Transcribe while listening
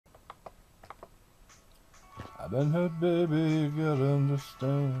I've been hurt, baby, you gotta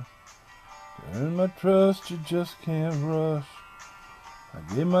understand. To earn my trust, you just can't rush.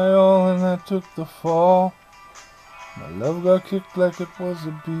 I gave my all and I took the fall. My love got kicked like it was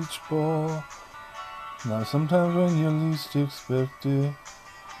a beach ball. Now sometimes when you least expect it,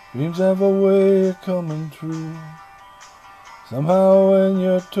 dreams have a way of coming true. Somehow when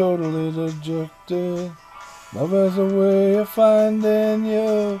you're totally dejected, love has a way of finding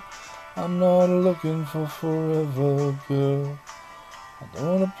you. I'm not looking for forever, girl. I don't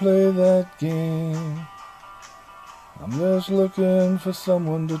wanna play that game. I'm just looking for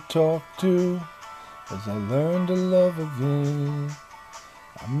someone to talk to as I learn to love again.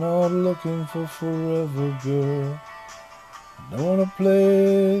 I'm not looking for forever, girl. I don't wanna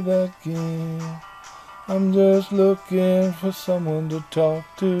play that game. I'm just looking for someone to talk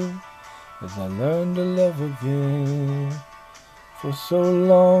to as I learn to love again. For so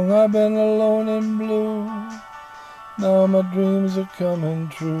long I've been alone and blue. Now my dreams are coming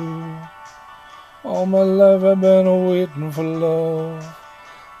true. All my life I've been waiting for love.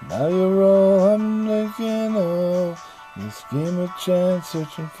 Now you're all I'm thinking of. This game of chance,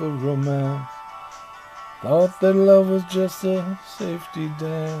 searching for romance. Thought that love was just a safety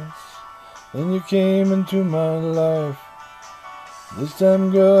dance. Then you came into my life. This time,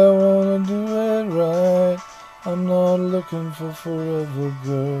 girl, I wanna do it right. I'm not looking for forever,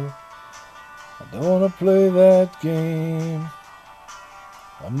 girl. I don't wanna play that game.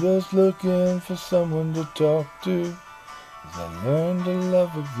 I'm just looking for someone to talk to as I learn to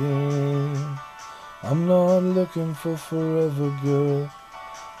love again. I'm not looking for forever, girl.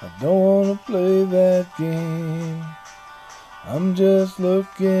 I don't wanna play that game. I'm just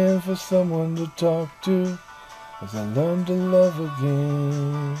looking for someone to talk to as I learn to love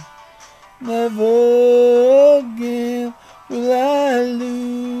again. Never again will I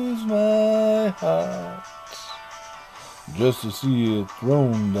lose my heart just to see it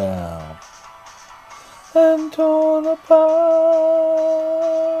thrown down and torn apart.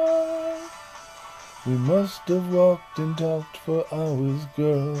 We must have walked and talked for hours,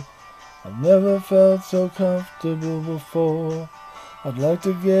 girl. I've never felt so comfortable before. I'd like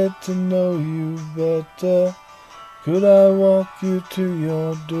to get to know you better. Could I walk you to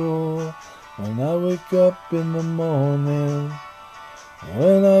your door when I wake up in the morning,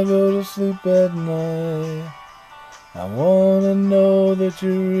 when I go to sleep at night? I wanna know that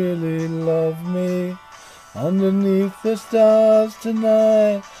you really love me underneath the stars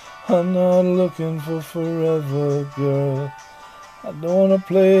tonight. I'm not looking for forever, girl. I don't wanna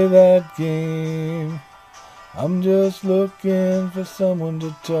play that game. I'm just looking for someone to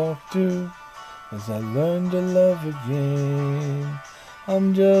talk to as I learn to love again.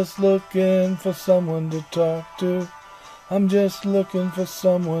 I'm just looking for someone to talk to. I'm just looking for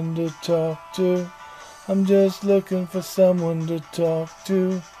someone to talk to. I'm just looking for someone to talk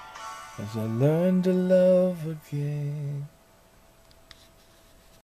to as I learn to love again.